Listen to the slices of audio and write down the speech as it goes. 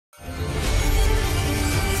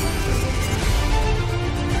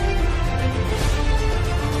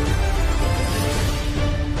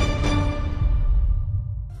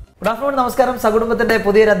Good afternoon, Namaskaram. Sakudumbaminte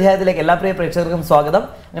പുതിയൊരു അധ്യായത്തിലേക്ക് എല്ലാ പ്രിയ പ്രേക്ഷകർക്കും സ്വാഗതം.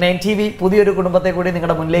 അങ്ങനെ NTV പുതിയൊരു കുടുംബത്തെ കൂടി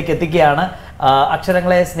നിങ്ങളുടെ മുന്നിലേക്ക് എത്തിക്കുകയാണ്.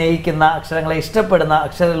 അക്ഷരങ്ങളെ സ്നേഹിക്കുന്ന, അക്ഷരങ്ങളെ ഇഷ്ടപ്പെടുന്ന,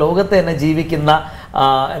 അക്ഷര ലോകത്തെ തന്നെ ജീവിക്കുന്ന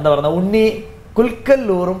എന്താ പറയുക ഉണ്ണി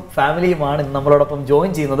കുൽക്കല്ലൂറും ഫാമിലിയുമാണ് ഇന്ന് നമ്മളോടൊപ്പം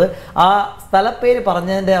ജോയിൻ ചെയ്യുന്നത്. ആ സ്ഥലപ്പേര്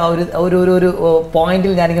പറഞ്ഞതിൻ്റെ ഒരു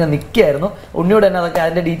പോയിന്റിൽ ഞാനിങ്ങനെ നിൽക്കുകയായിരുന്നു. ഉണ്ണിയോട് തന്നെ അതൊക്കെ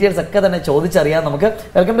അതിൻ്റെ ഡീറ്റെയിൽസ് ഒക്കെ തന്നെ ചോദിച്ചറിയാം നമുക്ക്.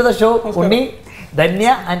 Welcome to the show Unni,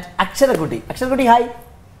 Dhanya and അക്ഷരക്കുട്ടി. അക്ഷരക്കുട്ടി, hi,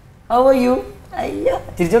 how are you? അയ്യോ,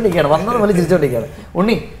 ചിരിച്ചോണ്ടിരിക്കുകയാണ്, വന്നത് പോലെ ചിരിച്ചോണ്ടിരിക്കുകയാണ്.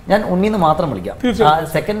 ഉണ്ണി, ഞാൻ ഉണ്ണിന്ന് മാത്രം വിളിക്കാം.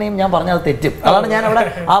 സെക്കൻഡ് നെയിം ഞാൻ പറഞ്ഞാൽ അത് തെറ്റും. അതാണ് ഞാൻ അവിടെ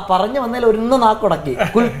ആ പറഞ്ഞു വന്നതിൽ ഒന്ന് നാക്കുടക്കി.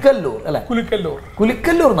 കുൽക്കല്ലൂർ അല്ലെ?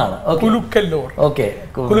 കുലുക്കല്ലൂർ എന്നാണ്. ഓക്കെ,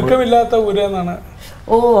 കുലുക്കമില്ലാത്ത ഊരെന്നാണ്.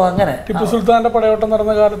 ഓ, അങ്ങനെ. ടിപ്പു സുൽത്താന്റെ പടയോട്ടം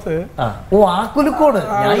നടന്ന കാലത്ത് ഓ ആ കുലുക്കോണ്.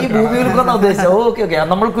 ഞാൻ ഈ ഭൂമി കുലുക്കാന്നാ ഉദ്ദേശിച്ചത്. ഓക്കെ ഓക്കെ,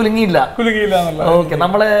 നമ്മൾ കുലുങ്ങിയില്ല. ഓക്കെ,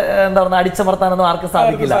 നമ്മളെ എന്താ പറയുക അടിച്ചമർത്താനൊന്നും ആർക്കും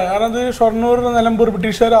സാധിക്കില്ല. കാരണം ഷൊർണൂർ നിലമ്പൂർ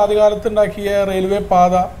ബ്രിട്ടീഷുകാർ ആദ്യകാലത്ത് ഉണ്ടാക്കിയ റെയിൽവേ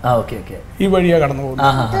പാത ഈ വഴിയാ കടന്നു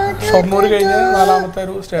പോകുന്നത്. ഷൊർണൂർ കഴിഞ്ഞ് 4ാമത്തെ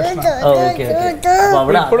ഒരു സ്റ്റേഷനാണ്.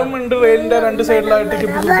 ഇപ്പോഴും ഉണ്ട് റെയിലിന്റെ രണ്ട് സൈഡിലായിട്ട്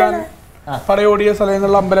ടിപ്പു സുൽത്താൻ പടയോടിയ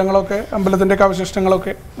സ്ഥലങ്ങളിലെ അമ്പലങ്ങളൊക്കെ, അമ്പലത്തിന്റെ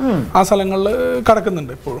അവശിഷ്ടങ്ങളൊക്കെ ആ സ്ഥലങ്ങളിൽ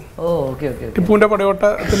കിടക്കുന്നുണ്ട് ഇപ്പോഴും. ടിപ്പുവിന്റെ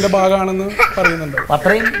പടയോട്ടത്തിന്റെ ഭാഗമാണെന്ന് പറയുന്നുണ്ട്.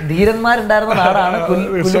 അത്രയും ധീരന്മാരുണ്ടായിരുന്ന നാടാണ്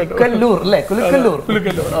കുലുക്കല്ലൂർ അല്ലേ? കുലുക്കല്ലൂർ.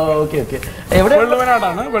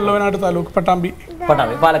 വെള്ളവനാടാണ്, വെള്ളവനാട് താലൂക്ക്, പട്ടാമ്പി,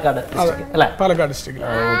 പാലക്കാട് പാലക്കാട് ഡിസ്ട്രിക്ട്.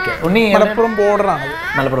 മലപ്പുറം ബോർഡറാണ്.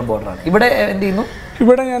 മലപ്പുറം ബോർഡറാണ്. ഇവിടെ എന്ത് ചെയ്യുന്നു?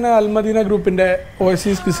 ഇവിടെ ഞാൻ അൽമദീന ഗ്രൂപ്പിന്റെ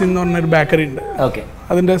ഓയസിസ് കിസിൻ എന്ന് പറഞ്ഞൊരു ബേക്കറി ഉണ്ട്.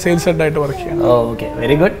 അതിന്റെ സെയിൽസ് ഹെഡ് ആയിട്ട് വർക്ക് ചെയ്യണം. Okay,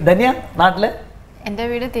 very good. ധന്യ, നാട്ടില്? എന്റെ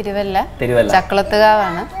വീട് തിരുവല്ല,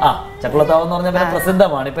 ചക്കുളത്തുകാവാണ്. ചക്കുളത്താവ് എന്ന് പറഞ്ഞാൽ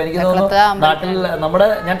പ്രസിദ്ധമാണ്. ഇപ്പൊ എനിക്ക് തോന്നുന്നു നാട്ടിൽ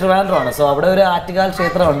ഞാൻ ട്രിവാൻഡ്രമാണ്. സോ അവിടെ ഒരു ആറ്റുകാൽ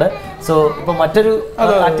ക്ഷേത്രമുണ്ട്. സോ ഇപ്പൊ മറ്റൊരു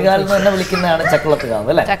ആറ്റുകാലിൽ നിന്ന് തന്നെ വിളിക്കുന്നതാണ് ചക്കുളത്തുകാവ്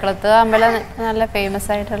അല്ലെ? ചക്കുളത്തുകാവ് അമ്പലം നല്ല ഫേമസ്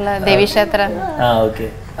ആയിട്ടുള്ള ദേവീക്ഷേത്രം. ഓക്കെ,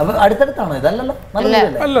 അപ്പൊ അടുത്തടുത്താണോ? ഇതല്ലല്ലോ,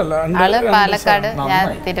 പാലക്കാട്, ഞാൻ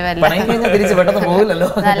തിരുവല്ല. തിരിച്ച് പെട്ടെന്ന് പോകില്ലല്ലോ,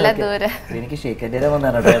 നല്ല ദൂരം. എനിക്ക് ഷേഖന്റെ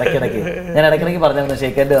വന്നാണ് കേട്ടോ. ഇടയ്ക്കിടയ്ക്ക് ഞാൻ ഇടയ്ക്കിടയ്ക്ക് പറഞ്ഞിരുന്നു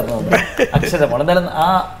ഷേഖന്റെ പറഞ്ഞത് അക്ഷരമാണ്. എന്തായാലും ആ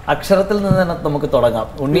അക്ഷരത്തിൽ നിന്ന് തന്നെ നമുക്ക് തുടങ്ങാം.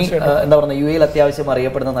 ഉണ്ണി എന്താ പറയുക UAE അത്യാവശ്യം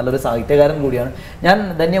അറിയപ്പെടുന്ന നല്ലൊരു സാഹിത്യകാരൻ കൂടിയാണ്. ഞാൻ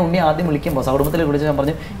ധന്യ ഉണ്ണി ആദ്യം വിളിക്കുമ്പോൾ സൗഹൃദത്തിൽ വിളിച്ച് ഞാൻ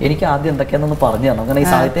പറഞ്ഞു എനിക്ക് ആദ്യം എന്തൊക്കെയാണെന്ന് പറഞ്ഞു തരണം. കാരണം ഈ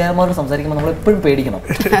സാഹിത്യകാരന്മാരോട് സംസാരിക്കുമ്പോൾ നമ്മൾ എപ്പോഴും പേടിക്കണം.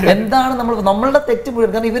 എന്താണ് നമ്മളുടെ തെറ്റ്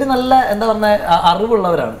മുഴുവൻ. കാരണം ഇവർ നല്ല എന്താ പറഞ്ഞ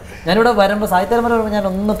അറിവുള്ളവരാണ്. ഞാനിവിടെ വരുമ്പോൾ സാഹിത്യകാരന്മാർ വരുമ്പോൾ ഞാൻ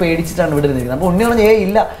ഒന്ന് പേടിച്ചിട്ടാണ് ഇവിടെ നിൽക്കുന്നത്. അപ്പോൾ ഉണ്ണി പറഞ്ഞാൽ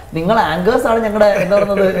ഇല്ല, നിങ്ങൾ ആങ്കേഴ്സ് ആണ് ഞങ്ങളുടെ എന്താ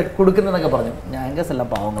പറയുന്നത് കൊടുക്കുന്നതെന്നൊക്കെ പറഞ്ഞു. ആങ്കേഴ്സ് എല്ലാം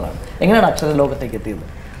പാവങ്ങളാണ്. എങ്ങനെയാണ് അക്ഷര ലോകത്തേക്ക് എത്തിയത്?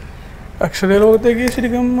 അക്ഷര ലോകത്തേക്ക്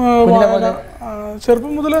ശരിക്കും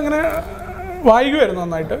ചെറുപ്പം മുതൽ അങ്ങനെ വായിക്കുമായിരുന്നു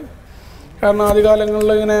നന്നായിട്ട്. കാരണം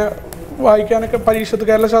ആദ്യകാലങ്ങളിൽ ഇങ്ങനെ വായിക്കാനൊക്കെ പരീക്ഷത്ത്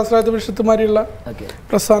കേരള ശാസ്ത്രാർത്ഥ പരിഷത്തുമാരിയുള്ള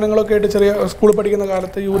പ്രസ്ഥാനങ്ങളൊക്കെ ആയിട്ട് ചെറിയ സ്കൂളിൽ പഠിക്കുന്ന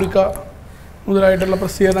കാലത്ത് യൂറിക്ക മുതലായിട്ടുള്ള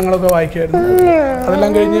പ്രസിദ്ധീകരണങ്ങളൊക്കെ വായിക്കുമായിരുന്നു.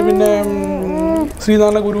 അതെല്ലാം കഴിഞ്ഞ് പിന്നെ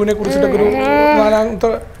ശ്രീനാരായണ ഗുരുവിനെ കുറിച്ചിട്ടൊക്കെ ഒരു 4ാമത്തെ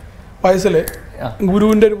വയസ്സിൽ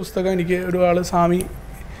ഗുരുവിൻ്റെ ഒരു പുസ്തകം എനിക്ക് ഒരാൾ സ്വാമി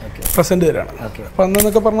പ്രസൻറ്റ് തരാണ്. അപ്പം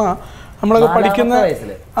അന്നെന്നൊക്കെ പറഞ്ഞാൽ നമ്മളൊക്കെ പഠിക്കുന്ന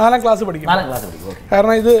 4ാം ക്ലാസ് പഠിക്കും.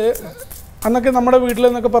 കാരണം ഇത് അന്നൊക്കെ നമ്മുടെ വീട്ടിൽ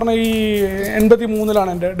എന്നൊക്കെ പറഞ്ഞാൽ ഈ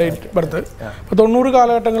 83-ലാണ് എൻ്റെ ഡേറ്റ് ബർത്ത്. അപ്പോൾ 90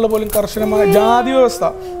 കാലഘട്ടങ്ങളിൽ പോലും കർശനമായ ജാതി വ്യവസ്ഥ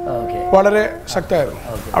വളരെ ശക്തമായിരുന്നു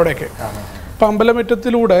അവിടെയൊക്കെ. അപ്പം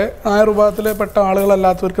അമ്പലമുറ്റത്തിലൂടെ നായർ വിഭാഗത്തിലെ പെട്ട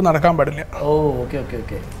ആളുകളല്ലാത്തവർക്ക് നടക്കാൻ പാടില്ല.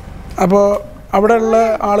 അപ്പോൾ അവിടെയുള്ള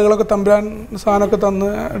ആളുകളൊക്കെ തമ്പുരാൻ സാധനമൊക്കെ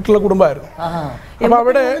തന്നിട്ടുള്ള കുടുംബമായിരുന്നു. അപ്പൊ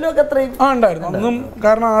അവിടെ ഉണ്ടായിരുന്നു അന്നും.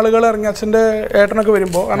 കാരണം ആളുകൾ ഇറങ്ങി അച്ഛൻ്റെ ഏട്ടനൊക്കെ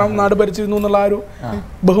വരുമ്പോൾ, കാരണം നാട് ഭരിച്ചിരുന്നു എന്നുള്ള ആ ഒരു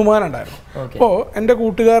ബഹുമാനം ഉണ്ടായിരുന്നു. അപ്പോൾ എൻ്റെ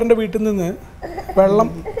കൂട്ടുകാരൻ്റെ വീട്ടിൽ നിന്ന്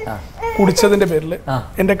വെള്ളം കുടിച്ചതിൻ്റെ പേരിൽ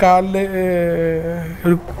എൻ്റെ കാലിൽ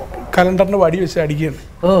ഒരു കലണ്ടറിൻ്റെ വടി വെച്ച് അടിക്കുകയാണ്.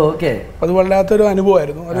 അത് വല്ലാത്തൊരു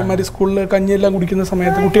അനുഭവമായിരുന്നു. അതേമാതിരി സ്കൂളിൽ കഞ്ഞിയെല്ലാം കുടിക്കുന്ന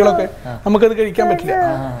സമയത്ത് കുട്ടികളൊക്കെ നമുക്കത് കഴിക്കാൻ പറ്റില്ല.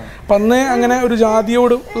 അപ്പം അന്ന് അങ്ങനെ ഒരു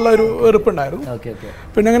ജാതിയോട് ഉള്ള ഒരു വെറുപ്പുണ്ടായിരുന്നു.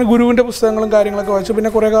 പിന്നെ അങ്ങനെ ഗുരുവിൻ്റെ പുസ്തകങ്ങളും കാര്യങ്ങളൊക്കെ വായിച്ചു.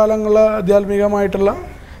 പിന്നെ കുറേ കാലങ്ങളിൽ ആധ്യാത്മികമായിട്ടുള്ള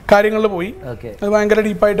കാര്യങ്ങളിൽ പോയി. അത് ഭയങ്കര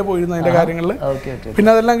ഡീപ്പായിട്ട് പോയിരുന്നു അതിൻ്റെ കാര്യങ്ങളിൽ. പിന്നെ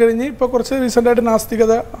അതെല്ലാം കഴിഞ്ഞ് ഇപ്പോൾ കുറച്ച് റീസെൻ്റായിട്ട്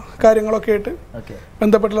നാസ്തികത കാര്യങ്ങളൊക്കെ ആയിട്ട്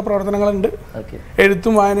ബന്ധപ്പെട്ടുള്ള പ്രവർത്തനങ്ങളുണ്ട്.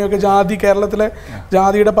 എഴുത്തും വായനയൊക്കെ ജാതി, കേരളത്തിലെ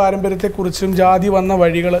ജാതിയുടെ പാരമ്പര്യത്തെക്കുറിച്ചും ജാതി വന്ന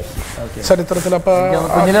വഴികൾ ചരിത്രത്തിൽ അപ്പോൾ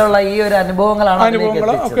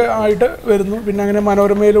അനുഭവങ്ങൾ ഒക്കെ ആയിട്ട് വരുന്നു. പിന്നെ അങ്ങനെ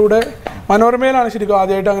മനോരമയിലാണ് ശരിക്കും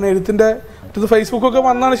ആദ്യമായിട്ട് അങ്ങനെ എഴുത്തിൻ്റെ ഇത് ഫേസ്ബുക്കൊക്കെ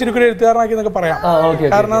വന്നാണ് ശരിക്കും ഒരു എഴുത്തുകാരനാക്കി എന്നൊക്കെ പറയാം.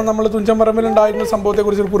 കാരണം നമ്മൾ തുഞ്ചൻ പറമ്പിൽ ഉണ്ടായിരുന്ന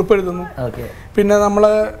സംഭവത്തെക്കുറിച്ച് ഒരു കുറിപ്പ് എഴുതുന്നു. പിന്നെ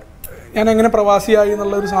ഞാൻ എങ്ങനെ പ്രവാസിയായി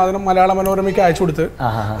എന്നുള്ള ഒരു സാധനം മലയാള മനോരമയ്ക്ക് അയച്ചു കൊടുത്ത്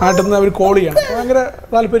നാട്ടിൽ നിന്ന് അവർ കോൾ ചെയ്യണം. ഭയങ്കര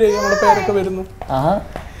താല്പര്യമായി, നമ്മുടെ പേരൊക്കെ വരുന്നു,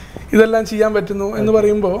 ഇതെല്ലാം ചെയ്യാൻ പറ്റുന്നു എന്ന്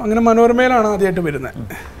പറയുമ്പോൾ അങ്ങനെ മനോരമയിലാണ് ആദ്യമായിട്ട് വരുന്നത്.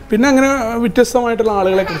 പിന്നെ അങ്ങനെ വ്യത്യസ്തമായിട്ടുള്ള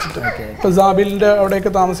ആളുകളെ കുറിച്ചിട്ട് ഇപ്പോൾ സാബിലിൻ്റെ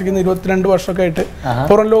അവിടെയൊക്കെ താമസിക്കുന്ന 22 വർഷമൊക്കെ ആയിട്ട്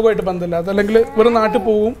പുറം ലോകമായിട്ട് ബന്ധമില്ല. അതല്ലെങ്കിൽ വെറും നാട്ടിൽ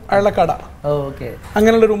പോവും, അയാളുടെ കട,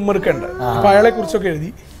 അങ്ങനെയുള്ളൊരു ഉമ്മർക്ക ഉണ്ട്. അപ്പോൾ അയാളെ കുറിച്ചൊക്കെ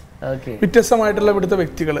എഴുതി. വ്യത്യസ്തമായിട്ടുള്ള ഇവിടുത്തെ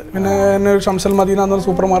വ്യക്തികൾ. പിന്നെ എന്നെ ഒരു ഷംസൽ മദീന എന്നൊരു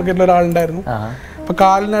സൂപ്പർ മാർക്കറ്റിൽ ഒരാളുണ്ടായിരുന്നു. അപ്പോൾ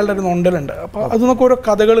കാലിനുള്ള ഒരു നൊണ്ടലുണ്ട്. അപ്പോൾ അതിനൊക്കെ ഓരോ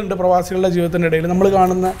കഥകളുണ്ട് പ്രവാസികളുടെ ജീവിതത്തിൻ്റെ ഇടയിൽ നമ്മൾ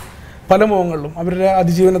കാണുന്ന പല മുഖങ്ങളിലും അവരുടെ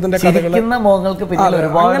അതിജീവനത്തിൻ്റെ കഥകൾ,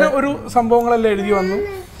 അങ്ങനെ ഒരു സംഭവങ്ങളെല്ലാം എഴുതി വന്നു.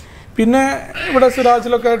 പിന്നെ ഇവിടെ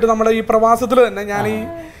സിറാജിലൊക്കെ ആയിട്ട് നമ്മുടെ ഈ പ്രവാസത്തിൽ തന്നെ ഞാൻ ഈ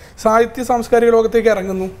സാഹിത്യ സാംസ്കാരിക ലോകത്തേക്ക്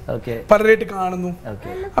ഇറങ്ങുന്നു, പലരായിട്ട് കാണുന്നു.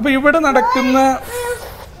 അപ്പൊ ഇവിടെ നടക്കുന്ന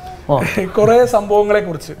കുറെ സംഭവങ്ങളെ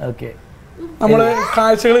കുറിച്ച് നമ്മൾ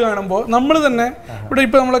കാഴ്ചകൾ കാണുമ്പോൾ നമ്മൾ തന്നെ ഇവിടെ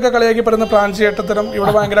ഇപ്പൊ നമ്മളൊക്കെ കളിയാക്കി പറയുന്ന പ്രാഞ്ചിയേട്ടത്തരം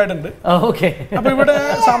ഇവിടെ ഭയങ്കരമായിട്ടുണ്ട്. അപ്പൊ ഇവിടെ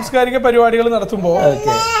സാംസ്കാരിക പരിപാടികൾ നടത്തുമ്പോൾ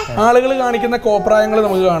ആളുകൾ കാണിക്കുന്ന കോപ്രായങ്ങൾ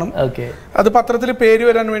നമുക്ക് കാണും. അത് പത്രത്തിൽ പേര്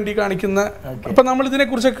വരാൻ വേണ്ടി കാണിക്കുന്ന, അപ്പൊ നമ്മൾ ഇതിനെ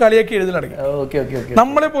കുറിച്ചൊക്കെ കളിയാക്കി എഴുതലടങ്ങി.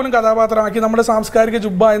 നമ്മളെ പോലും കഥാപാത്രമാക്കി നമ്മുടെ സാംസ്കാരിക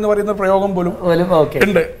ജുബ്ബ എന്ന് പറയുന്ന പ്രയോഗം പോലും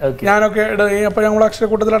ഉണ്ട്. ഞാനൊക്കെ അപ്പൊ ഞങ്ങൾ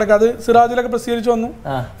അക്ഷരക്കൂട്ടത്തിലടക്കം അത് സിറാജിലൊക്കെ പ്രസിദ്ധീകരിച്ചു വന്നു.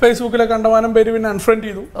 ഫേസ്ബുക്കിലെ കണ്ടമാനം പേര് പിന്നെ അൺഫ്രണ്ട്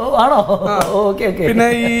ചെയ്തു. പിന്നെ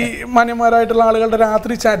ഈ മാന്യന്മാരായിട്ടുള്ള ആളുകളുടെ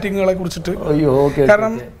രാത്രി ചാറ്റിങ്ങുകളെ കുറിച്ചിട്ട്,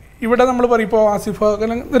 കാരണം ഇവിടെ നമ്മൾ പറയും ഇപ്പോൾ ആസിഫ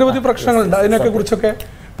നിരവധി പ്രശ്നങ്ങളുണ്ട്, അതിനൊക്കെ കുറിച്ചൊക്കെ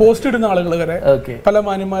പോസ്റ്റ് ഇടുന്ന ആളുകൾ വരെ പല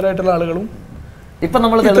മാന്യന്മാരായിട്ടുള്ള ആളുകളും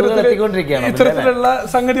ഇത്തരത്തിലുള്ള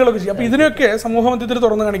സംഗതികളൊക്കെ ചെയ്യും. അപ്പൊ ഇതിനൊക്കെ സമൂഹ മധ്യത്തിൽ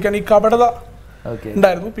തുറന്നു കാണിക്കാൻ ഈ കപടത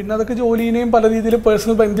ഉണ്ടായിരുന്നു. പിന്നെ അതൊക്കെ ജോലിനെയും പല രീതിയിൽ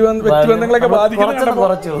പേഴ്സണൽ വ്യക്തിബന്ധങ്ങളൊക്കെ ബാധിക്കുന്നു.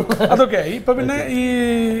 അതൊക്കെ ഇപ്പൊ പിന്നെ ഈ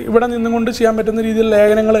ഇവിടെ നിന്നുകൊണ്ട് ചെയ്യാൻ പറ്റുന്ന രീതിയിൽ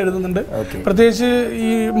ലേഖനങ്ങൾ എഴുതുന്നുണ്ട്. പ്രത്യേകിച്ച്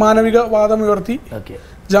ഈ മാനവിക വാദം ഉയർത്തി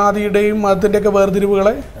ജാതിയുടെയും മതത്തിൻ്റെയൊക്കെ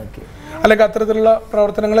വേർതിരിവുകളെ അല്ലെങ്കിൽ അത്തരത്തിലുള്ള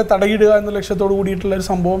പ്രവർത്തനങ്ങളെ തടയിടുക എന്ന ലക്ഷ്യത്തോട് കൂടിയിട്ടുള്ള ഒരു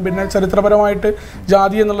സംഭവം. പിന്നെ ചരിത്രപരമായിട്ട്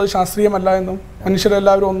ജാതി എന്നുള്ളത് ശാസ്ത്രീയമല്ല എന്നും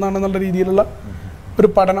മനുഷ്യരെല്ലാവരും ഒന്നാണെന്നുള്ള രീതിയിലുള്ള ഒരു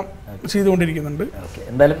പഠനം ചെയ്തുകൊണ്ടിരിക്കുന്നുണ്ട്.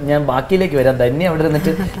 എന്തായാലും ഞാൻ ബാക്കിയിലേക്ക് വരാം. ധന്യ അവിടെ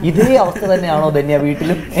നിന്നിട്ട് ഇതേ അവസ്ഥ തന്നെയാണോ ധന്യ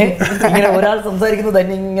വീട്ടിലും? ഇങ്ങനെ ഒരാൾ സംസാരിക്കുന്നത്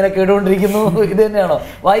ധന്യ ഇങ്ങനെ കേട്ടുകൊണ്ടിരിക്കുന്നു, ഇത് തന്നെയാണോ?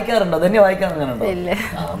 വായിക്കാറുണ്ടോ ധന്യ? വായിക്കാറുണ്ടോ?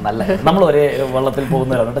 നല്ല, നമ്മൾ ഒരേ വള്ളത്തിൽ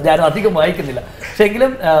പോകുന്നവരാണ്. ഞാനും അധികം വായിക്കുന്നില്ല, പക്ഷെ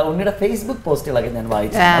എങ്കിലും ഉണ്ണിയുടെ ഫേസ്ബുക്ക് പോസ്റ്റുകളൊക്കെ ഞാൻ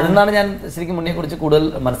വായിച്ചു. അതിനാണ് ഞാൻ ശരിക്കും ഉണ്ണിയെ കുറിച്ച് കൂടുതൽ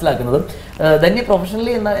മനസ്സിലാക്കുന്നത്. ധന്യ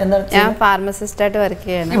പ്രൊഫഷണലി ഞാൻ ഫാർമസിസ്റ്റ് ആയിട്ട് വർക്ക്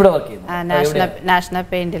ചെയ്യണം. ഇവിടെ വർക്ക് ചെയ്യുന്നു നാഷണൽ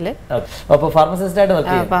പെയിന്റില്. അപ്പൊ ഫാർമസിസ്റ്റ് ആയിട്ട്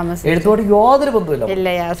വർക്ക് ചെയ്യുന്നു. എഴുത്തോട് യാതൊരു ബന്ധമില്ല.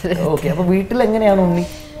 അപ്പൊ വീട്ടിൽ എങ്ങനെയാണ് ഉണ്ണി?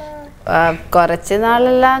 കുറച്ച്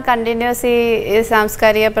നാളെല്ലാം കണ്ടിന്യൂസ് ഈ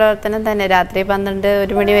സാംസ്കാരിക പ്രവർത്തനം തന്നെ. രാത്രി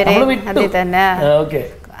 12-1 മണി വരെ അതിൽ തന്നെ.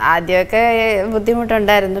 ആദ്യമൊക്കെ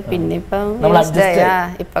ബുദ്ധിമുട്ടുണ്ടായിരുന്നു, പിന്നെ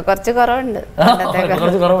ഇപ്പൊ കുറച്ച് കുറവുണ്ട്.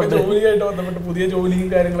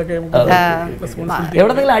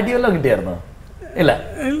 എവിടെന്നെങ്കിലും അടിവെല്ലാം കിട്ടിയായിരുന്നോ? ഇല്ല.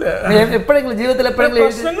 എപ്പോഴെങ്കിലും ജീവിതത്തിൽ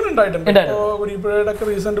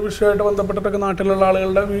റീസെന്റ് വിഷയമായിട്ട് ബന്ധപ്പെട്ടിട്ടൊക്കെ നാട്ടിലുള്ള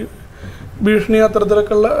ആളുകളുടെ ഭീഷണി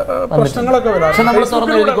അത്തരത്തിലൊക്കെയുള്ള പ്രശ്നങ്ങളൊക്കെ വരാം.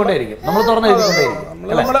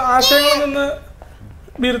 നമ്മുടെ ആശയങ്ങളിൽ നിന്ന്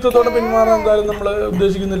ഭീരുത്വത്തോടെ പിന്മാറാൻ എന്തായാലും നമ്മൾ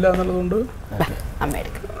ഉദ്ദേശിക്കുന്നില്ല എന്നുള്ളതുകൊണ്ട്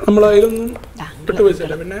നമ്മൾ അതിലൊന്നും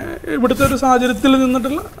വിട്ടുവീഴ്ചയില്ല. പിന്നെ ഇവിടുത്തെ ഒരു സാഹചര്യത്തിൽ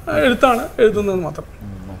നിന്നിട്ടുള്ള എഴുത്താണ് എഴുതുന്നത് മാത്രം.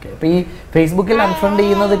 ഇപ്പൊ ഈ ഫേസ്ബുക്കിൽ അൺഫ്രണ്ട്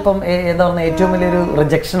ചെയ്യുന്നത് ഇപ്പം എന്താ പറയുക, ഏറ്റവും വലിയൊരു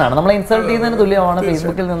റിജക്ഷൻ ആണ്. നമ്മളെ ഇൻസൾട്ട് ചെയ്യുന്നതിന് തുല്യമാണ്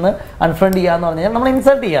ഫേസ്ബുക്കിൽ നിന്ന് അൺഫ്രണ്ട് ചെയ്യാന്ന് പറഞ്ഞാൽ നമ്മൾ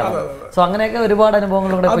ഇൻസൾട്ട് ചെയ്യാം. സോ അങ്ങനെയൊക്കെ ഒരുപാട്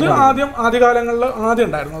അനുഭവങ്ങൾ അത് ആദ്യകാലങ്ങളിൽ ആദ്യം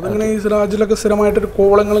ഉണ്ടായിരുന്നു. അതിങ്ങനെ ഈ സിറാജിലൊക്കെ സ്ഥിരമായിട്ടൊരു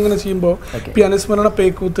കോളങ്ങൾ ഇങ്ങനെ ചെയ്യുമ്പോൾ ഈ അനുസ്മരണ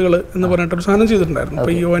പേക്കൂത്തുകൾ എന്ന് പറഞ്ഞിട്ടൊരു സാധനം ചെയ്തിട്ടുണ്ടായിരുന്നു.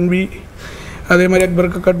 ഇപ്പൊ ഈ ONV അതേമാതിരി അക്ബർ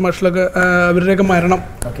കക്കട്ട് മഷലൊക്കെ അവരുടെയൊക്കെ മരണം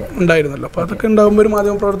ഉണ്ടായിരുന്നല്ലോ. അപ്പോൾ അതൊക്കെ ഉണ്ടാകുമ്പോൾ ഒരു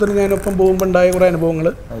മാധ്യമപ്രവർത്തനം ഞാനൊപ്പം പോകുമ്പോൾ ഉണ്ടായ കുറേ അനുഭവങ്ങൾ.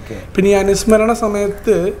 പിന്നെ ഈ അനുസ്മരണ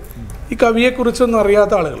സമയത്ത് ഈ കവിയെക്കുറിച്ചൊന്നും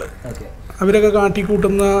അറിയാത്ത ആളുകൾ അവരൊക്കെ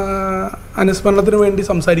കാട്ടിക്കൂട്ടുന്ന അനുസ്മരണത്തിന് വേണ്ടി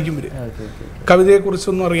സംസാരിക്കും. ഇവർ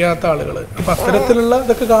കവിതയെക്കുറിച്ചൊന്നും അറിയാത്ത ആളുകൾ. അപ്പം അത്തരത്തിലുള്ള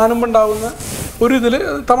ഇതൊക്കെ കാണുമ്പോൾ ഉണ്ടാകുന്ന ഒരു ഇതിൽ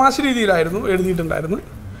തമാശ രീതിയിലായിരുന്നു എഴുതിയിട്ടുണ്ടായിരുന്നു.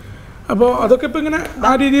 അപ്പോൾ അതൊക്കെ ഇപ്പം ഇങ്ങനെ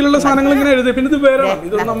ആ രീതിയിലുള്ള സാധനങ്ങൾ ഇങ്ങനെ എഴുതി. പിന്നെ ഇത് വേറെ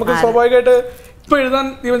ഇതൊന്നും നമുക്ക് സ്വാഭാവികമായിട്ട് ഇപ്പൊ എഴുതാൻ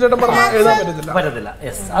ദീപൻചേട്ടൻ പറഞ്ഞാൽ എഴുതാൻ പറ്റത്തില്ല.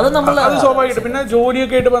 അത് സ്വാഭാവികമായിട്ട്. പിന്നെ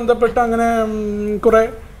ജോലിയൊക്കെ ആയിട്ട് ബന്ധപ്പെട്ട് അങ്ങനെ കുറെ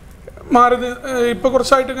മാറി ഇപ്പൊ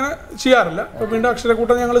കുറച്ചായിട്ട് ഇങ്ങനെ ചെയ്യാറില്ല. ഇപ്പൊ വീണ്ടും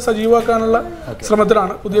അക്ഷരക്കൂട്ടം ഞങ്ങൾ സജീവമാക്കാനുള്ള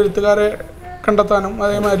ശ്രമത്തിലാണ്. പുതിയ എഴുത്തുകാരെ കണ്ടെത്താനും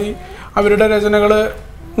അതേമാതിരി അവരുടെ രചനകൾ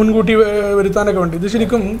മുൻകൂട്ടി വരുത്താനൊക്കെ വേണ്ടി. ഇത്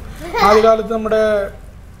ശരിക്കും ആദ്യകാലത്ത് നമ്മുടെ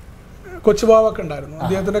കൊച്ചുബാവൊക്കെ ഉണ്ടായിരുന്നു.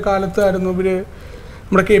 അദ്ദേഹത്തിന്റെ കാലത്തായിരുന്നു ഇവര്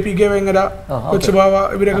നമ്മുടെ KPK വേങ്ങര, കൊച്ചുബാവ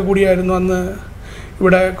ഇവരൊക്കെ കൂടിയായിരുന്നു അന്ന്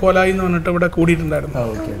ഇവിടെ കോലായി എന്ന് പറഞ്ഞിട്ട് ഇവിടെ കൂടിയിട്ടുണ്ടായിരുന്നു.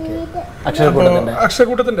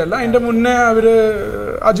 അക്ഷരക്കൂട്ടത്തിന്റെ അല്ല, അതിന്റെ മുന്നേ അവര്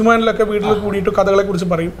അജ്മാനിലൊക്കെ വീട്ടിൽ കൂടിയിട്ട് കഥകളെ കുറിച്ച്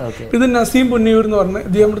പറയും. ഇത് നസീം പുന്നിയൂർ എന്ന് പറഞ്ഞ്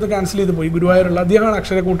അദ്ദേഹം ഇവിടുന്ന് ക്യാൻസൽ ചെയ്ത് പോയി. ഗുരുവായൂരുള്ള അദ്ദേഹമാണ്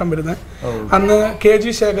അക്ഷരക്കൂട്ടം വരുന്നത്. അന്ന്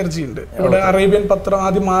KG ശേഖർജി ഉണ്ട് ഇവിടെ. അറേബ്യൻ പത്രം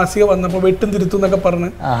ആദ്യം മാസിക വന്നപ്പോൾ വെട്ടും തിരുത്തും എന്നൊക്കെ പറഞ്ഞ്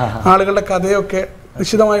ആളുകളുടെ കഥയൊക്കെ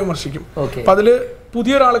നിശ്ചിതമായി വിമർശിക്കും. അപ്പൊ അതില്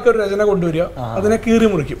പുതിയൊരാൾക്ക് ഒരു രചന കൊണ്ടുവരിക, അതിനെ കീറി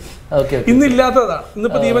മുറിക്കും. ഇന്നില്ലാത്തതാണ്.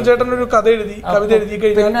 ഇന്നിപ്പോ ദീപൻചേട്ടൻ ഒരു കഥ എഴുതി കവിത എഴുതി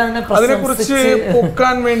കഴിഞ്ഞാൽ അതിനെക്കുറിച്ച്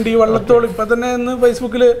പൊക്കാൻ വേണ്ടി വള്ളത്തോൾ ഇപ്പൊ തന്നെ ഇന്ന്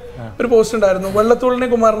ഫേസ്ബുക്കിൽ ഒരു പോസ്റ്റ് ഉണ്ടായിരുന്നു. വള്ളത്തോളിനെ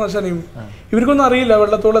കുമാരനാശാനെയും ഇവർക്കൊന്നും അറിയില്ല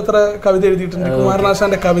വള്ളത്തോൾ എത്ര കവിത എഴുതിയിട്ടുണ്ട്,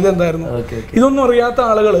 കുമാരനാശാന്റെ കവിത എന്തായിരുന്നു, ഇതൊന്നും അറിയാത്ത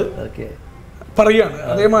ആളുകള് പറയാണ്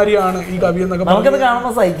അതേമാതിരിയാണ് ഈ കവി എന്നൊക്കെ.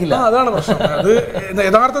 അതാണ് പ്രശ്നം. അത്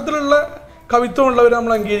യഥാർത്ഥത്തിലുള്ള കവിത്വമുള്ളവർ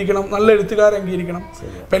നമ്മൾ അംഗീകരിക്കണം, നല്ല എഴുത്തുകാരെ അംഗീകരിക്കണം.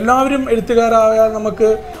 അപ്പം എല്ലാവരും എഴുത്തുകാരായാൽ നമുക്ക്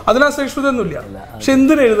അതിനാ സഹിഷ്ണുതയൊന്നുമില്ല. പക്ഷെ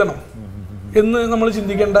എന്തിനു എഴുതണം എന്ന് നമ്മൾ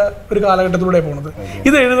ചിന്തിക്കേണ്ട ഒരു കാലഘട്ടത്തിലൂടെ പോണത്.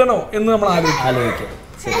 ഇത് എഴുതണോ എന്ന് നമ്മൾ ആലോചിക്കും.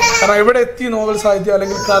 കാരണം എവിടെ എത്തി നോവൽ സാഹിത്യം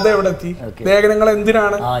അല്ലെങ്കിൽ കഥ എവിടെ എത്തി, ലേഖനങ്ങൾ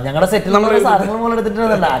എന്തിനാണ് ഞങ്ങളുടെ സെറ്റിൽ നമ്മൾ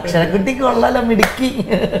അക്ഷരക്കുട്ടിക്കുള്ള മിടുക്കി.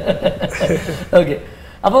 ഓക്കെ,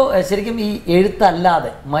 അപ്പോൾ ശരിക്കും ഈ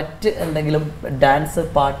എഴുത്തല്ലാതെ മറ്റ് എന്തെങ്കിലും ഡാൻസ്,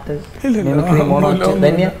 പാട്ട്,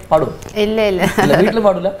 പാടും? ഇല്ല, വീട്ടിൽ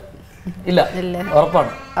പാടില്ല. ഇല്ല,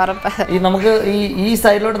 ഉറപ്പാണ്. ഈ നമുക്ക് ഈ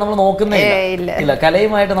സൈഡിലോട്ട് നമ്മൾ നോക്കുന്നേ ഇല്ല.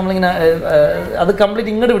 കലയുമായിട്ട് നമ്മളിങ്ങനെ അത്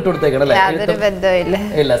കംപ്ലീറ്റ് ഇങ്ങോട്ട് വിട്ടുകൊടുത്തേക്കണം അല്ലേ?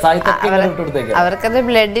 ഇല്ല, സാഹിത്യം വിട്ടുകൊടുത്തേക്കാം. അവർക്കത്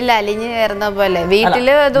ബ്ലഡിൽ അലിഞ്ഞു കയറുന്ന പോലെ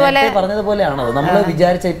വീട്ടില് അതുപോലെ പറഞ്ഞതുപോലെയാണത്. നമ്മൾ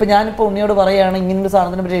വിചാരിച്ച ഇപ്പൊ ഞാനിപ്പോ ഉണ്ണിയോട് പറയുകയാണ് ഇങ്ങനൊരു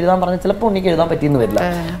സാധനത്തിനെ പറ്റി എഴുതാൻ പറഞ്ഞാൽ ചിലപ്പോൾ ഉണ്ണിക്ക് എഴുതാൻ പറ്റിയെന്ന് വരില്ല.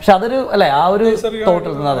 പക്ഷെ അതൊരു അല്ലെ ആ ഒരു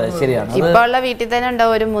തോട്ടിൽ അതെ ശരിയാണ്. ഇപ്പൊ ഉള്ള വീട്ടിൽ തന്നെ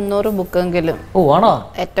ഉണ്ടാവും ഒരു 300 ബുക്കെങ്കിലും. ഓ ആണോ?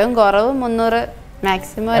 ഏറ്റവും കുറവ് 300,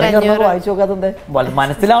 മാക്സിമം വായിച്ചു നോക്കാതെ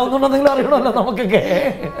മനസ്സിലാവുന്നുണ്ടോ നിങ്ങൾ അറിയണമല്ലോ നമുക്കൊക്കെ.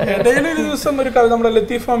 ഒരു ദിവസം ഒരു കഥ നമ്മുടെ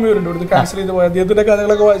ലത്തീഫ് അമീറുണ്ട് ക്യാൻസൽ ചെയ്ത് പോയി, അദ്ദേഹത്തിന്റെ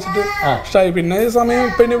കഥകളൊക്കെ വായിച്ചിട്ട് ഇഷ്ടമായി. പിന്നെ ഈ സമയം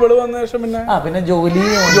പിന്നെ ഇവിടെ വന്ന ശേഷം പിന്നെ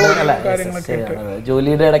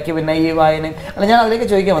ജോലിയുടെ ഇടയ്ക്ക് പിന്നെ ഈ വായന അല്ല. ഞാൻ അതിലേക്ക്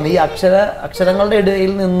ചോദിക്കാൻ വന്നത് ഈ അക്ഷരങ്ങളുടെ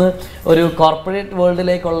ഇടയിൽ നിന്ന് ഒരു കോർപ്പറേറ്റ്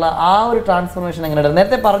വേൾഡിലേക്കുള്ള ആ ഒരു ട്രാൻസ്ഫോർമേഷൻ എങ്ങനെയാണ്?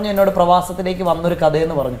 നേരത്തെ പറഞ്ഞു എന്നോട് പ്രവാസത്തിലേക്ക് വന്നൊരു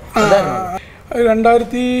കഥയെന്ന് പറഞ്ഞു.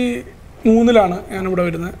 2003 ഞാനിവിടെ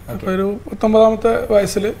വരുന്നത്. അപ്പോൾ ഒരു 19ാമത്തെ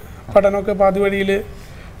വയസ്സിൽ പഠനമൊക്കെ പാതി വഴിയിൽ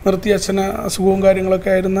നിർത്തി, അച്ഛന് അസുഖവും കാര്യങ്ങളൊക്കെ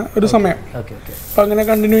ആയിരുന്ന ഒരു സമയം. അപ്പം അങ്ങനെ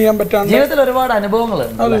കണ്ടിന്യൂ ചെയ്യാൻ പറ്റാണ്ട് ജീവിതത്തിൽ ഒരുപാട് അനുഭവങ്ങൾ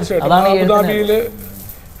അബുദാബിയിൽ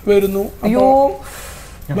വരുന്നു. അയ്യോ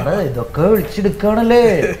ഇതൊക്കെ വിളിച്ചെടുക്കുകയാണല്ലേ.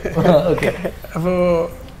 അപ്പോൾ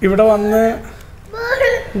ഇവിടെ വന്ന്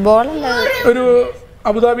ഒരു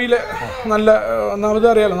അബുദാബിയിലെ നല്ല ഒന്നാമത്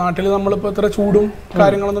അറിയാലോ, നാട്ടിൽ നമ്മളിപ്പോൾ ഇത്ര ചൂടും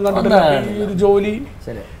കാര്യങ്ങളൊന്നും കണ്ടിട്ടില്ല. ഈ ഒരു ജോലി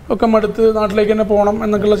ഒക്കെ മടുത്ത് നാട്ടിലേക്ക് തന്നെ പോകണം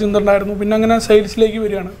എന്നൊക്കെയുള്ള ചിന്ത ഉണ്ടായിരുന്നു. പിന്നെ അങ്ങനെ സെയിൽസിലേക്ക്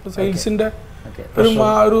വരികയാണ്. ഇപ്പോൾ സെയിൽസിന്റെ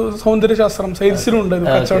ഒരു സൗന്ദര്യശാസ്ത്രം സെയിൽസിനുണ്ട്, ഒരു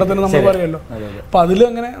കച്ചവടത്തിന് നമ്മൾ പറയുമല്ലോ. അപ്പം അതിൽ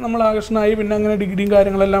അങ്ങനെ നമ്മൾ ആകർഷണമായി. പിന്നെ അങ്ങനെ ഡിഗ്രിയും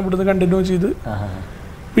കാര്യങ്ങളെല്ലാം ഇവിടുന്ന് കണ്ടിന്യൂ ചെയ്ത്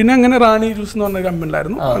പിന്നെ അങ്ങനെ റാണി ജ്യൂസ് എന്ന് പറഞ്ഞ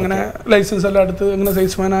കമ്പനിയിലായിരുന്നു. അങ്ങനെ ലൈസൻസ് എല്ലാം എടുത്ത് അങ്ങനെ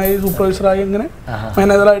സെയിൽസ്മാനായി, സൂപ്പർവൈസറായി, അങ്ങനെ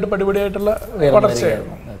മാനേജറായിട്ട് പടിപടിയായിട്ടുള്ള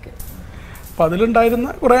വളർച്ചയായിരുന്നു. അപ്പം അതിലുണ്ടായിരുന്ന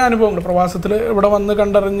കുറേ അനുഭവങ്ങൾ പ്രവാസത്തിൽ ഇവിടെ വന്ന്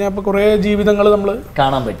കണ്ടറിഞ്ഞപ്പോൾ കുറേ ജീവിതങ്ങൾ നമ്മൾ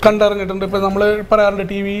കണ്ടറിഞ്ഞിട്ടുണ്ട്. ഇപ്പം നമ്മൾ പറയാറുണ്ട്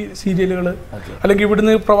TV സീരിയലുകൾ അല്ലെങ്കിൽ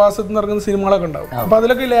ഇവിടുന്ന് പ്രവാസത്തിൽ നിന്ന് ഇറങ്ങുന്ന സിനിമകളൊക്കെ ഉണ്ടാവും. അപ്പം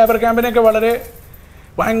അതിലൊക്കെ ലേബർ ക്യാമ്പിനെയൊക്കെ വളരെ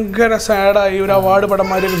ഭയങ്കര സാഡായി ഒരു അവാർഡ്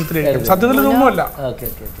പടന്മാരെയൊക്കെ ചിത്രീകരിക്കും. സത്യത്തിൽ ഇതൊന്നുമല്ല.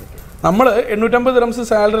 നമ്മൾ 850 ദിർഹംസ്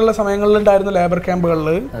സാലറി ഉള്ള സമയങ്ങളിലുണ്ടായിരുന്ന ലേബർ ക്യാമ്പുകളിൽ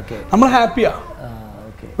നമ്മൾ ഹാപ്പിയാ.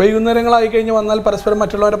 വൈകുന്നേരങ്ങളായി കഴിഞ്ഞ് വന്നാൽ പരസ്പരം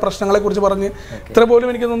മറ്റുള്ളവരുടെ പ്രശ്നങ്ങളെ കുറിച്ച് പറഞ്ഞ് ഇത്ര പോലും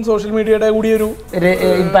എനിക്കൊന്നും സോഷ്യൽ മീഡിയയുടെ കൂടിയൊരു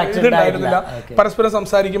ഇതുണ്ടായിരുന്നില്ല. പരസ്പരം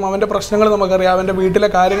സംസാരിക്കും, അവൻ്റെ പ്രശ്നങ്ങൾ നമുക്കറിയാം, അവൻ്റെ വീട്ടിലെ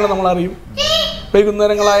കാര്യങ്ങൾ നമ്മളറിയും.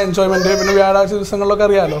 വൈകുന്നേരങ്ങളായ എൻജോയ്മെന്റ്, പിന്നെ വ്യാഴാഴ്ച ദിവസങ്ങളിലൊക്കെ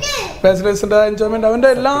അറിയാലോ ബാച്ചിലേഴ്സിന്റെ എൻജോയ്മെന്റ്, അവൻ്റെ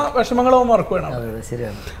എല്ലാ വിഷമങ്ങളും മറക്കുകയാണ്.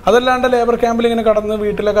 അതല്ലാണ്ട് ലേബർ ക്യാമ്പിൽ ഇങ്ങനെ കടന്ന്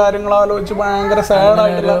വീട്ടിലെ കാര്യങ്ങൾ ആലോചിച്ച് ഭയങ്കര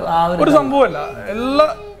സാഡായിട്ടുള്ള ഒരു സംഭവമല്ല. എല്ലാ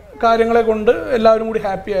കാര്യങ്ങളെ കൊണ്ട് എല്ലാവരും കൂടി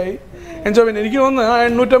ഹാപ്പിയായി എൻജോയ്മെന്റ്. എനിക്ക് തോന്നുന്നു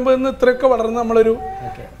 850 ഇത്രയൊക്കെ വളർന്ന് നമ്മളൊരു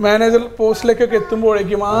മാനേജർ പോസ്റ്റിലേക്കൊക്കെ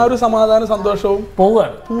എത്തുമ്പോഴേക്കും ആ ഒരു സമാധാന സന്തോഷവും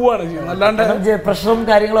പോവാണ് ചെയ്യുന്നത്. അല്ലാണ്ട് പ്രശ്നവും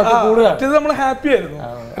കാര്യങ്ങളൊക്കെ ഇത് നമ്മൾ ഹാപ്പി ആയിരുന്നു.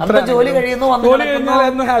 ജോലി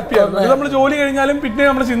കഴിഞ്ഞാലായിരുന്നു ഹാപ്പി ആയിരുന്നു. നമ്മൾ ജോലി കഴിഞ്ഞാലും പിന്നെ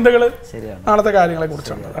നമ്മുടെ ചിന്തകള് നാളത്തെ കാര്യങ്ങളെ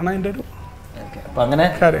കുറിച്ചാണ്. കാരണം അതിന്റെ അപ്പം അങ്ങനെ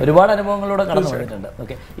ഒരുപാട് അനുഭവങ്ങളിലൂടെ കടന്നു പോയിട്ടുണ്ട്.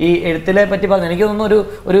 ഓക്കെ, ഈ എഴുത്തിലെ പറ്റി പറഞ്ഞു എനിക്ക് തോന്നുന്നു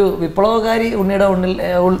ഒരു വിപ്ലവകാരി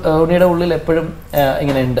ഉണ്ണിയുടെ ഉള്ളിൽ എപ്പോഴും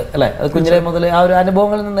ഇങ്ങനെ ഉണ്ട് അല്ലേ? അത് കുഞ്ഞിലെ മുതൽ ആ ഒരു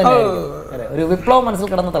അനുഭവങ്ങളിൽ നിന്ന് തന്നെ ഒരു വിപ്ലവം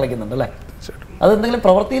മനസ്സിൽ കടന്ന് തിളയ്ക്കുന്നുണ്ട് അല്ലേ? അതെന്തെങ്കിലും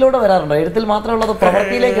പ്രവൃത്തിയിലൂടെ വരാറുണ്ടോ? എഴുത്തിൽ മാത്രമേ ഉള്ളത്,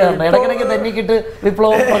 പ്രവൃത്തിയിലേക്ക് വരാറുണ്ടോ? ഇടയ്ക്കിടയ്ക്ക് തന്നിക്കിട്ട്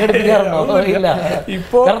വിപ്ലവം പ്രകടിപ്പിക്കാറുണ്ടോ? ഇല്ല,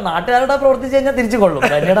 കാരണം നാട്ടുകാരുടെ പ്രവർത്തിച്ച് കഴിഞ്ഞാൽ തിരിച്ചു കൊള്ളും.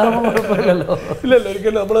 കുഴപ്പമില്ലല്ലോ. ഇല്ലല്ലോ,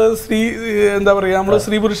 ഒരിക്കലും നമ്മള് എന്താ പറയാ, നമ്മള്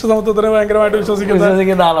സ്ത്രീ പുരുഷ സമത്വത്തിനെ ഭയങ്കരമായിട്ട്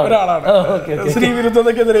വിശ്വസിക്കുന്ന ഒരാളാണ്. സ്ത്രീ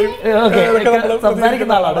വിരുദ്ധതക്കെതിരെയും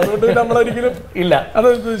സംസാരിക്കുന്ന ആളാണ്. നമ്മളൊരിക്കലും ഇല്ല,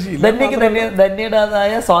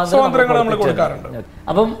 ധന്യയുടേതായ സ്വാതന്ത്ര്യങ്ങൾ നമ്മൾ കൊടുക്കാറുണ്ട്.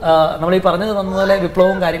 അപ്പം നമ്മൾ ഈ പറഞ്ഞു തന്നതുപോലെ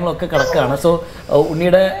വിപ്ലവവും കാര്യങ്ങളൊക്കെ കിടക്കുകയാണ്. സോ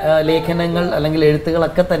ഉണ്ണിയുടെ ലേഖനങ്ങൾ അല്ലെങ്കിൽ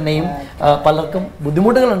എഴുത്തുകളൊക്കെ തന്നെയും പലർക്കും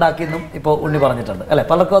ബുദ്ധിമുട്ടുകൾ ഉണ്ടാക്കിയെന്നും ഇപ്പോൾ ഉണ്ണി പറഞ്ഞിട്ടുണ്ട് അല്ലെ?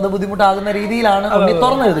 പലർക്കും അത് ബുദ്ധിമുട്ടാകുന്ന രീതിയിലാണ് ഉണ്ണി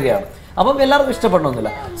തുറന്നെഴുതുകയാണ്. അപ്പം എല്ലാവർക്കും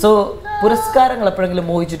ഇഷ്ടപ്പെടണമെന്നില്ല. സോ പുരസ്കാരങ്ങൾ എപ്പോഴെങ്കിലും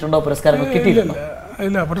മോഹിച്ചിട്ടുണ്ടോ? പുരസ്കാരങ്ങൾ കിട്ടിയിട്ടുണ്ടോ?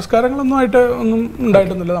 ഇല്ല, പുരസ്കാരങ്ങളൊന്നും ആയിട്ട് ഒന്നും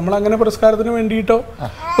ഉണ്ടായിട്ടൊന്നുമില്ല. നമ്മളങ്ങനെ പുരസ്കാരത്തിന് വേണ്ടിയിട്ടോ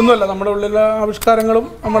ഒന്നുമല്ല. നമ്മുടെ ഉള്ളിലെ ആവിഷ്കാരങ്ങളും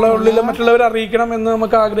നമ്മളെ ഉള്ളിൽ മറ്റുള്ളവരെ അറിയിക്കണം എന്ന്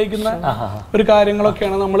നമുക്ക് ആഗ്രഹിക്കുന്ന ഒരു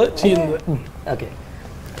കാര്യങ്ങളൊക്കെയാണ് നമ്മൾ ചെയ്യുന്നത്.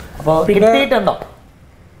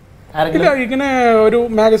 ഇല്ല, ഇങ്ങനെ ഒരു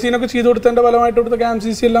മാഗസീനൊക്കെ ചെയ്തു കൊടുത്തതിന്റെ ഫലമായിട്ട് കൊടുത്ത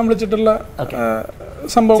KMCC എല്ലാം വിളിച്ചിട്ടുള്ള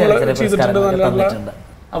സംഭവങ്ങൾ ചെയ്തിട്ടുണ്ട്.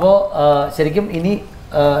 അപ്പോൾ ശരിക്കും ഇനി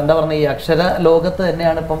എന്താ പറയുക ഈ അക്ഷര ലോകത്ത്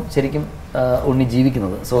തന്നെയാണ് ഇപ്പം ശരിക്കും ഉണ്ണി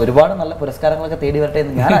ജീവിക്കുന്നത്. സോ ഒരുപാട് നല്ല പുരസ്കാരങ്ങളൊക്കെ തേടി വരട്ടെ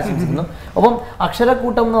എന്ന് ഞാൻ ആശംസിക്കുന്നു. ഒപ്പം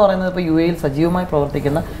അക്ഷരക്കൂട്ടം എന്ന് പറയുന്നത് ഇപ്പോൾ യു എയിൽ സജീവമായി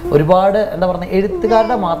പ്രവർത്തിക്കുന്ന ഒരുപാട് എന്താ പറയുക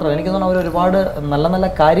എഴുത്തുകാരുടെ മാത്രം എനിക്ക് തോന്നുന്നു അവർ ഒരുപാട് നല്ല നല്ല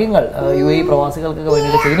കാര്യങ്ങൾ യു എ പ്രവാസികൾക്കൊക്കെ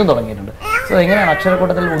വേണ്ടിയിട്ട് ചെയ്തു തുടങ്ങിയിട്ടുണ്ട്. സോ എങ്ങനെയാണ്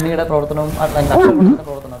അക്ഷരക്കൂട്ടത്തിൽ ഉണ്ണിയുടെ പ്രവർത്തനവും അക്ഷരക്കൂട്ടത്തിൻ്റെ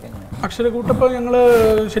പ്രവർത്തനമൊക്കെ എങ്ങനെയാണ്? അക്ഷരക്കൂട്ടം ഇപ്പോൾ ഞങ്ങൾ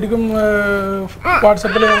ശരിക്കും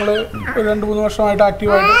വാട്സപ്പിൽ ഞങ്ങൾ 2-3 വർഷമായിട്ട്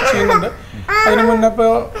ആക്റ്റീവായിട്ട് ചെയ്യുന്നുണ്ട്. അതിന് മുന്നേ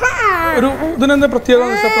ഇപ്പോൾ ഒരു ഇതിനെന്താ പ്രത്യേകത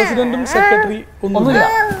എന്ന് വെച്ചാൽ പ്രസിഡന്റും സെക്രട്ടറി ഒന്നുമില്ല.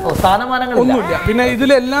 പിന്നെ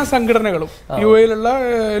ഇതിലെല്ലാ സംഘടനകളും യു എയിലുള്ള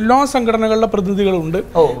എല്ലാ സംഘടനകളുടെ പ്രതിനിധികളുണ്ട്.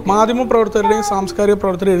 മാധ്യമ പ്രവർത്തകരുടെയും സാംസ്കാരിക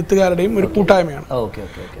പ്രവർത്തകരും എഴുത്തുകാരുടെയും ഒരു കൂട്ടായ്മയാണ്.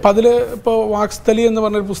 അപ്പം അതിൽ ഇപ്പോൾ വാക്സ്ഥലി എന്ന്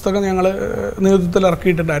പറഞ്ഞൊരു പുസ്തകം ഞങ്ങൾ നേതൃത്വത്തിൽ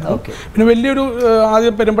ഇറക്കിയിട്ടുണ്ടായിരുന്നു. പിന്നെ വലിയൊരു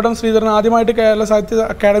ആദ്യം പെരുമ്പടം ശ്രീധരൻ ആദ്യമായിട്ട് കേരള സാഹിത്യ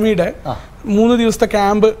അക്കാദമിയുടെ 3 ദിവസത്തെ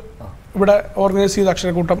ക്യാമ്പ് ഇവിടെ ഓർഗനൈസ് ചെയ്ത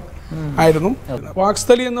അക്ഷരക്കൂട്ടം ആയിരുന്നു.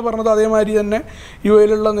 വാക്സ്ഥലി എന്ന് പറഞ്ഞത് അതേമാതിരി തന്നെ യു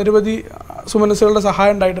എയിലുള്ള നിരവധി സുമനസ്സുകളുടെ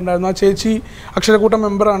സഹായം ഉണ്ടായിട്ടുണ്ടായിരുന്നു. ആ ചേച്ചി അക്ഷരക്കൂട്ടം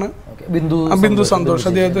മെമ്പറാണ്, ബിന്ദു സന്തോഷ്.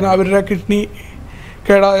 അദ്ദേഹത്തിന് അവരുടെ കിഡ്നി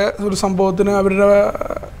കേടായ ഒരു സംഭവത്തിന് അവരുടെ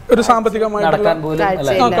ഒരു സാമ്പത്തികമായിട്ടുള്ള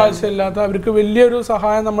കാഴ്ചയില്ലാത്ത അവർക്ക് വലിയൊരു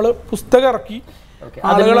സഹായം നമ്മൾ പുസ്തകം ഇറക്കി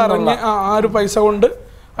ആളുകൾ അറിഞ്ഞ് ആ ഒരു പൈസ കൊണ്ട്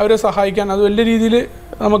അവരെ സഹായിക്കാൻ അത് വലിയ രീതിയിൽ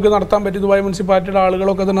നമുക്ക് നടത്താൻ പറ്റി. ദുബായ് മുനിസിപ്പാലിറ്റിയുടെ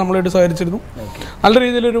ആളുകളൊക്കെ തന്നെ നമ്മളായിട്ട് സഹകരിച്ചിരുന്നു. നല്ല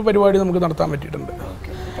രീതിയിലൊരു പരിപാടി നമുക്ക് നടത്താൻ പറ്റിയിട്ടുണ്ട്.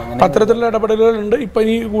 പത്രത്തിലുള്ള ഇടപെടലുകളുണ്ട്. ഇപ്പം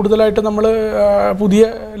ഇനി കൂടുതലായിട്ട് നമ്മൾ പുതിയ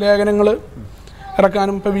ലേഖനങ്ങൾ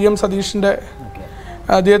ഇറക്കാനും ഇപ്പോൾ VM സതീഷിൻ്റെ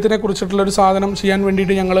അദ്ദേഹത്തിനെ കുറിച്ചിട്ടുള്ളൊരു സാധനം ചെയ്യാൻ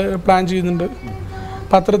വേണ്ടിയിട്ട് ഞങ്ങൾ പ്ലാൻ ചെയ്യുന്നുണ്ട്.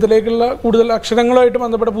 പത്രത്തിലേക്കുള്ള കൂടുതൽ അക്ഷരങ്ങളുമായിട്ട്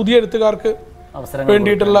ബന്ധപ്പെട്ട പുതിയ എഴുത്തുകാർക്ക്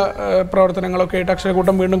വേണ്ടിയിട്ടുള്ള പ്രവർത്തനങ്ങളൊക്കെ ആയിട്ട്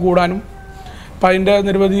അക്ഷരക്കൂട്ടം വീണ്ടും കൂടാനും അപ്പം അതിൻ്റെ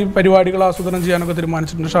നിരവധി പരിപാടികൾ ആസൂത്രണം ചെയ്യാനൊക്കെ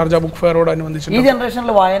തീരുമാനിച്ചിട്ടുണ്ട്. ഷാർജ ബുക്ക് ഫെയറോട് അനുബന്ധിച്ച്. ഈ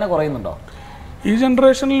ജനറേഷനിൽ വായന കുറയുന്നുണ്ടോ? ഈ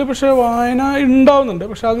ജനറേഷനിൽ പക്ഷേ വായന ഉണ്ടാവുന്നുണ്ട്.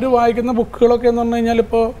 പക്ഷെ അവർ വായിക്കുന്ന ബുക്കുകളൊക്കെ എന്ന് പറഞ്ഞു കഴിഞ്ഞാൽ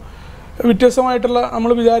ഇപ്പോൾ വ്യത്യസ്തമായിട്ടുള്ള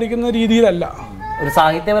നമ്മൾ വിചാരിക്കുന്ന രീതിയിലല്ല. ഒരു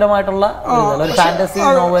സാഹിത്യപരമായിട്ടുള്ള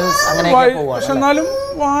പക്ഷെ എന്നാലും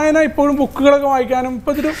വായന ഇപ്പോഴും ബുക്കുകളൊക്കെ വായിക്കാനും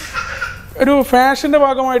ഇപ്പം ഇതൊരു ഒരു ഫാഷന്റെ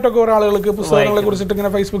ഭാഗമായിട്ടൊക്കെ ഓരോ ആളുകൾക്ക് പുസ്തകങ്ങളെ കുറിച്ചിട്ട്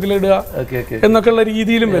ഇങ്ങനെ ഫേസ്ബുക്കിൽ ഇടുക എന്നൊക്കെയുള്ള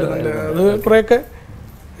രീതിയിലും വരുന്നുണ്ട്. അത് കുറേയൊക്കെ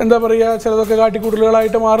എന്താ പറയുക ചിലതൊക്കെ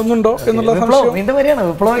കാട്ടിക്കൂട്ടലുകളായിട്ട് മാറുന്നുണ്ടോ എന്നുള്ള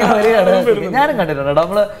ഞാനും കണ്ടിട്ടുണ്ട്.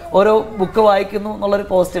 നമ്മള് ഓരോ ബുക്ക് വായിക്കുന്നു എന്നുള്ളൊരു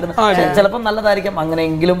പോസ്റ്റ് ഇടുന്നു. ചിലപ്പോൾ നല്ലതായിരിക്കും,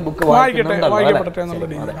 അങ്ങനെയെങ്കിലും ബുക്ക് വായിക്കുന്നുണ്ടല്ലോ.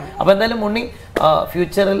 അപ്പൊ എന്തായാലും ഉണ്ണി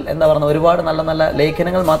ഫ്യൂച്ചറിൽ എന്താ പറയുക ഒരുപാട് നല്ല നല്ല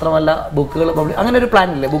ലേഖനങ്ങൾ മാത്രമല്ല ബുക്കുകൾ അങ്ങനെ ഒരു പ്ലാൻ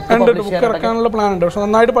ഇല്ലേ? ബുക്ക് ഇറക്കാനുള്ള പ്ലാൻ ഉണ്ട്. പക്ഷെ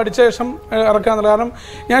നന്നായിട്ട് പഠിച്ച ശേഷം ഇറക്കാനുള്ള കാരണം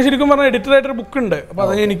ഞാൻ ശരിക്കും പറഞ്ഞ എഡിറ്ററായിട്ടൊരു ബുക്ക് ഉണ്ട്. അപ്പോൾ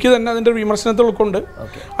അത് എനിക്ക് തന്നെ അതിന്റെ വിമർശനത്തിൽ ഉൾക്കൊണ്ട്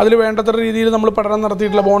അതിൽ വേണ്ടത്ര രീതിയിൽ നമ്മൾ പഠനം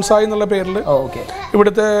നടത്തിയിട്ടുള്ള ബോൺസായി എന്നുള്ള പേരിൽ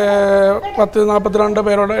ഇവിടുത്തെ 10-42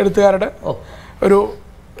 പേരുടെ എഴുത്തുകാരുടെ ഒരു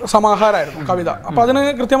സമാഹാരമായിരുന്നു കവിത. അപ്പോൾ അതിന്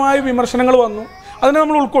കൃത്യമായ വിമർശനങ്ങൾ വന്നു. അതിനെ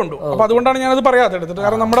നമ്മൾ ഉൾക്കൊണ്ടു. അപ്പോൾ അതുകൊണ്ടാണ് ഞാനത് പറയാതെ എടുത്തിട്ട്.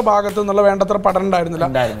 കാരണം നമ്മുടെ ഭാഗത്ത് നിന്നുള്ള വേണ്ടത്ര പഠനം ഉണ്ടായിരുന്നില്ല.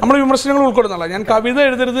 നമ്മൾ വിമർശനങ്ങൾ ഉൾക്കൊള്ളുന്നില്ല. ഞാൻ കവിത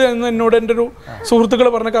എഴുതരുത് എന്ന് എന്നോട് എൻ്റെ ഒരു സുഹൃത്തുക്കൾ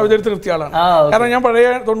പറഞ്ഞ കവിത എഴുതി നിർത്തിയാളാണ്. കാരണം ഞാൻ പഴയ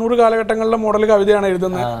 90 കാലഘട്ടങ്ങളിലെ മോഡൽ കവിതയാണ്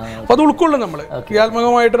എഴുതുന്നത്. അപ്പോൾ അത് ഉൾക്കൊള്ളും. നമ്മൾ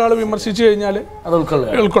ക്രിയാത്മകമായിട്ടൊരാൾ വിമർശിച്ചു കഴിഞ്ഞാൽ അത്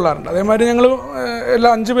ഉൾക്കൊള്ളാറുണ്ട്. അതേമാതിരി ഞങ്ങൾ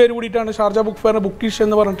എല്ലാ 5 പേര് കൂടിയിട്ടാണ് ഷാർജ ബുക്ക് ഫെയർ ബുക്കിഷ്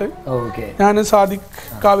എന്ന് പറഞ്ഞിട്ട് ഞാൻ സാദിഖ്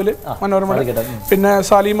കാവില് മനോരമ, പിന്നെ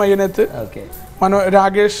സാലിം അയ്യനത്ത്,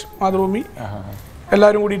 രാകേഷ് മാതൃഭൂമി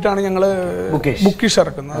എല്ലാവരും കൂടിയിട്ടാണ് ഞങ്ങൾ ബുക്കിഷ്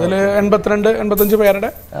ഇറക്കുന്നത്. അതിൽ 82-85 പേരുടെ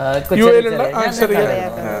യു എയിലുള്ള ചെറിയ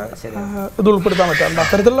ഇത് ഉൾപ്പെടുത്താൻ പറ്റാറുണ്ട്.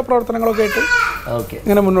 അത്തരത്തിലുള്ള പ്രവർത്തനങ്ങളൊക്കെ ആയിട്ട്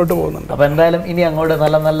ഇങ്ങനെ മുന്നോട്ട് പോകുന്നുണ്ട്. അപ്പോൾ എന്തായാലും ഇനി അങ്ങോട്ട്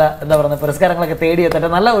നല്ല നല്ല എന്താ പറയുക പുരസ്കാരങ്ങളൊക്കെ തേടി എത്തട്ടെ,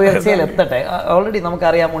 നല്ല ഉയർച്ചയിൽ എത്തട്ടെ. ഓൾറെഡി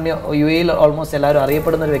നമുക്കറിയാം ഉണ്ണി യു എയിൽ ഓൾമോസ്റ്റ് എല്ലാവരും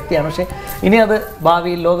അറിയപ്പെടുന്ന ഒരു വ്യക്തിയാണ്. പക്ഷേ ഇനി അത്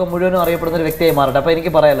ഭാവിയിൽ ലോകം മുഴുവനും അറിയപ്പെടുന്ന ഒരു വ്യക്തിയായി മാറട്ടെ. അപ്പോൾ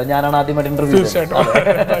എനിക്ക് പറയാമല്ലോ, ഞാനാണ് ആദ്യമായിട്ട് ഇന്റർവ്യൂ.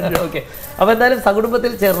 ഓക്കെ, അപ്പോൾ എന്തായാലും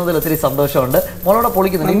സകുടുംബത്തിൽ ചേർന്നതിൽ ഒത്തിരി സന്തോഷമുണ്ട്. മോളോടെ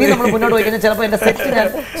പൊളിക്കുന്നുണ്ട്. ഇനി നമ്മൾ മുന്നോട്ട് പോയി കഴിഞ്ഞാൽ ചിലപ്പോൾ എൻ്റെ സെറ്റ് ഞാൻ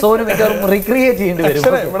സോനു മിക്കവാറും റീക്രിയേറ്റ് ചെയ്യേണ്ടി വരും.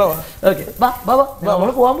 ഓക്കെ, നമ്മൾ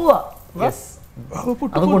പോവാൻ പോവാ,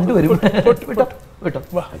 അത് കൊണ്ടുവരും.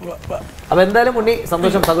 അപ്പൊ എന്തായാലും ഉണ്ണി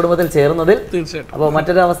സന്തോഷം സകുടുംബത്തിൽ ചേർന്നതിൽ. അപ്പോൾ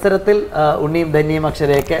മറ്റൊരു അവസരത്തിൽ ഉണ്ണിയും ധന്യയും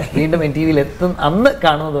അക്ഷരയൊക്കെ വീണ്ടും NTVയിൽ എത്തും അന്ന്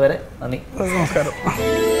കാണുന്നത് വരെ നന്ദി, നമസ്കാരം.